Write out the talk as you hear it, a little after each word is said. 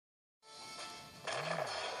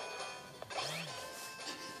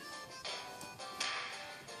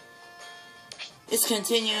It's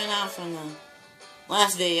continuing on from the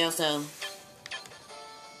last video, so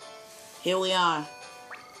here we are.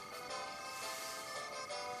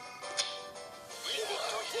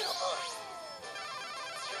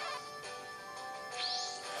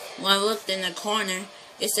 When I looked in the corner,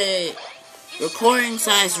 it said recording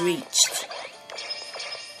size reached.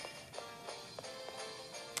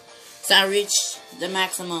 So I reached the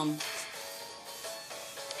maximum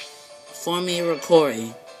for me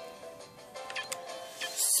recording.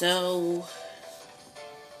 So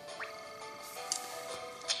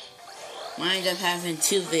I ended up having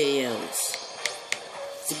 2 videos.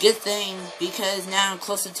 It's a good thing because now I'm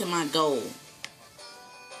closer to my goal.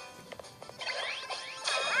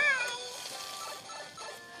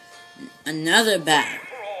 Another battle.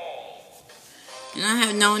 And I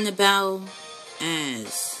have known the battle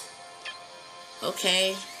as,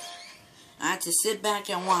 okay, I have to sit back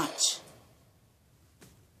and watch.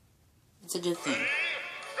 It's a good thing.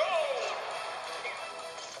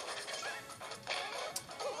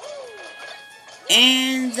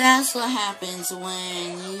 And that's what happens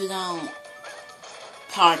when you don't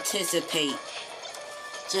participate,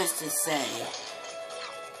 just to say.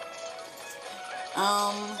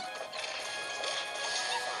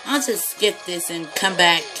 I'll just skip this and come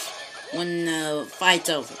back when the fight's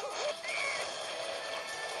over.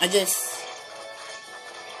 I just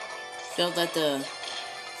felt that the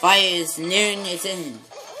fight is nearing its end.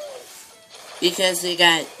 Because we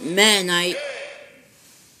got Meta Knight.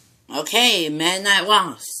 Okay, Meta Knight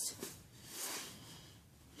lost.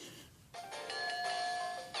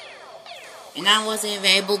 And I wasn't even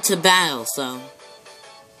able to battle, so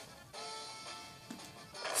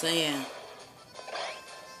yeah.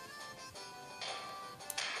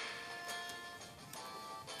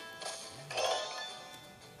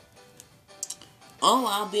 Oh,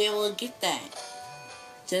 I'll be able to get that.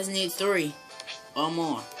 Just need 3 or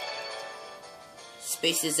more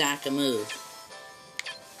spaces I can move.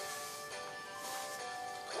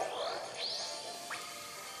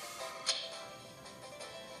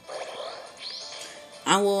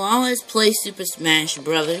 I will always play Super Smash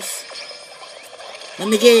Brothers. Let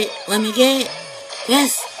me get it. Let me get it.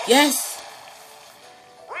 Yes. Yes.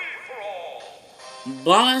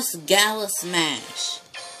 Boss Gala Smash.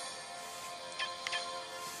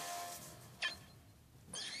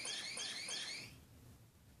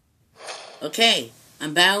 Okay,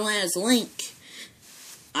 I'm battling as Link.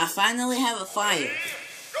 I finally have a fire.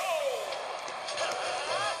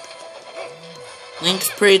 Link's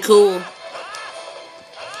pretty cool.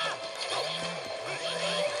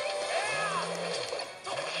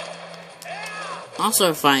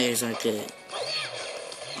 Also, fires are good,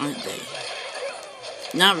 aren't they?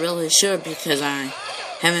 Not really sure because I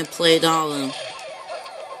haven't played all of them.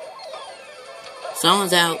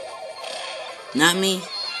 Someone's out. Not me.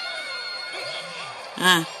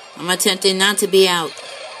 I'm attempting not to be out.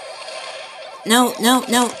 No.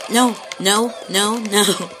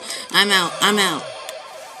 I'm out.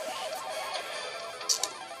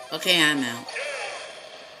 Okay, I'm out.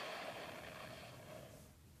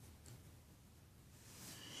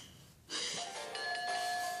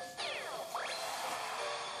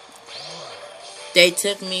 They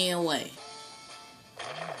took me away.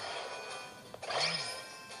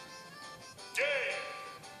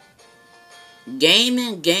 Game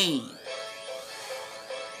and game.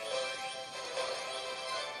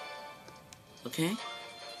 Okay.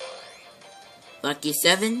 Lucky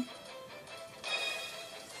 7.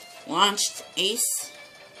 Launched Ace.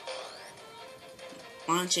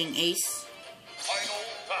 Launching Ace.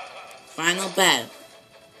 Final battle.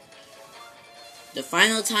 The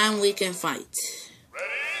final time we can fight.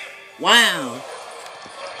 Wow.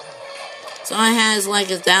 So it has like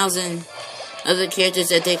 1,000 other characters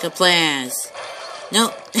that they could play as.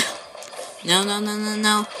 No.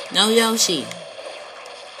 No, Yoshi.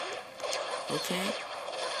 Okay.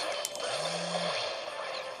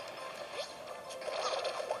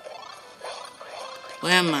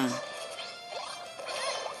 Where am I? Of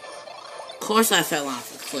course I fell off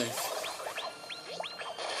the cliff.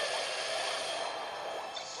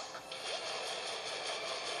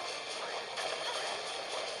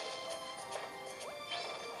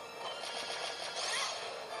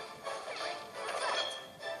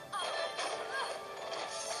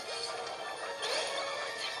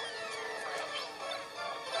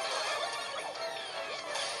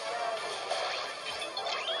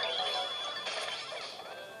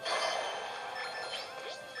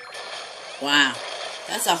 Wow,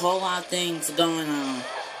 that's a whole lot of things going on.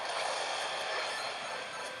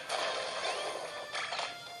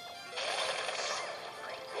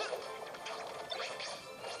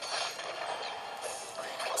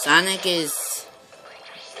 Sonic is...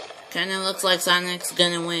 Kinda looks like Sonic's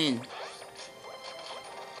gonna win.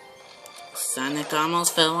 Sonic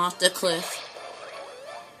almost fell off the cliff.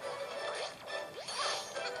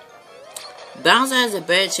 Bowser has a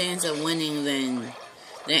better chance of winning than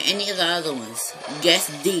any of the other ones.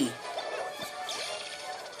 Guess D.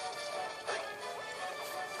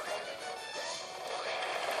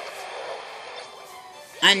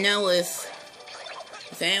 I know if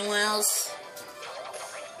anyone else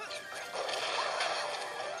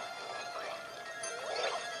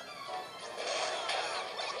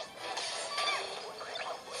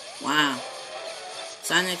wow.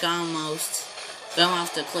 Sonic almost fell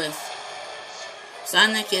off the cliff.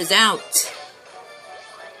 Sonic is out.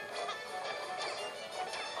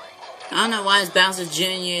 I don't know why is Bowser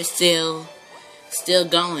Jr. still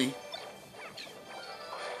going.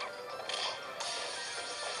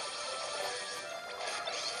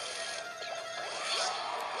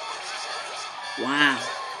 Wow.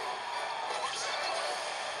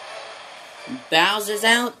 Bowser's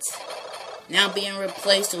out. Now being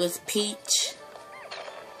replaced with Peach.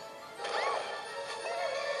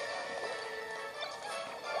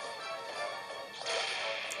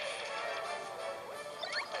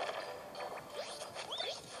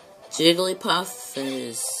 Jigglypuff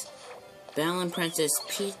is battling Princess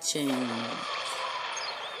Peach and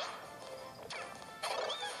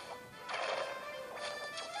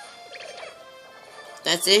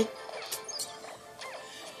that's it.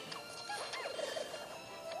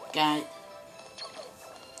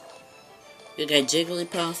 You got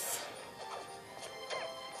Jigglypuff.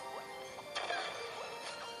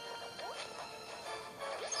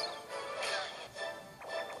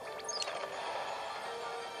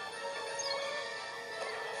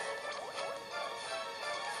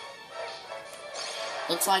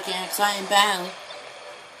 Looks like an exciting battle.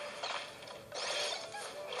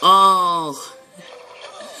 Oh.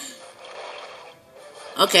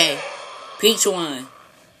 Okay. Peach won.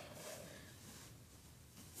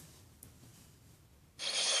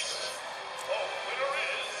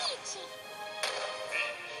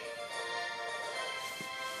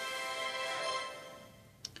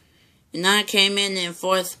 And I came in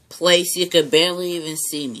 4th place. You could barely even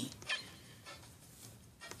see me.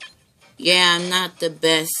 Yeah, I'm not the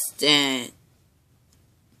best at...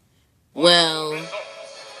 Well...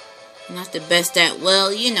 Not the best at...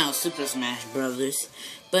 Well, you know, Super Smash Brothers.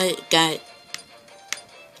 But got...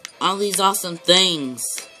 all these awesome things.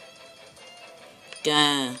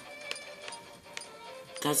 Got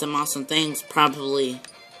some awesome things. Probably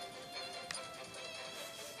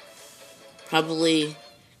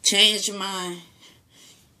change my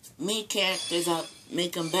me characters up,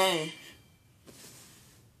 make them better.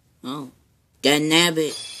 Oh, got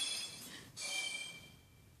Nabbit.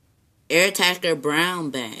 Air Attacker Brown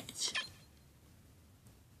badge.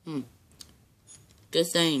 Good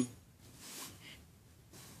thing.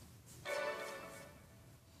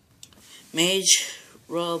 Mage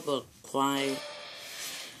Robe acquired.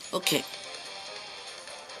 Okay.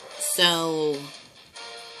 So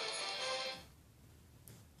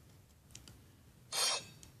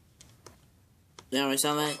we already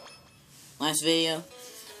saw that last video.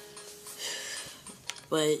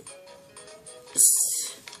 But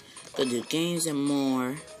let's go do games and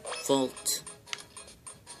more. Vault.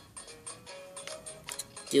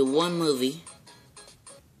 Do one movie.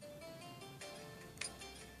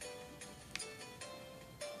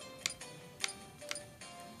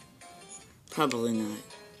 Probably not.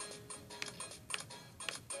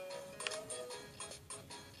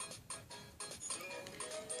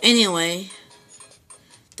 Anyway,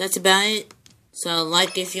 that's about it. So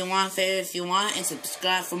like if you want, favorite if you want, and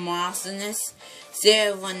subscribe for more awesomeness. See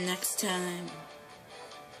everyone next time.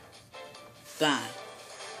 Bye.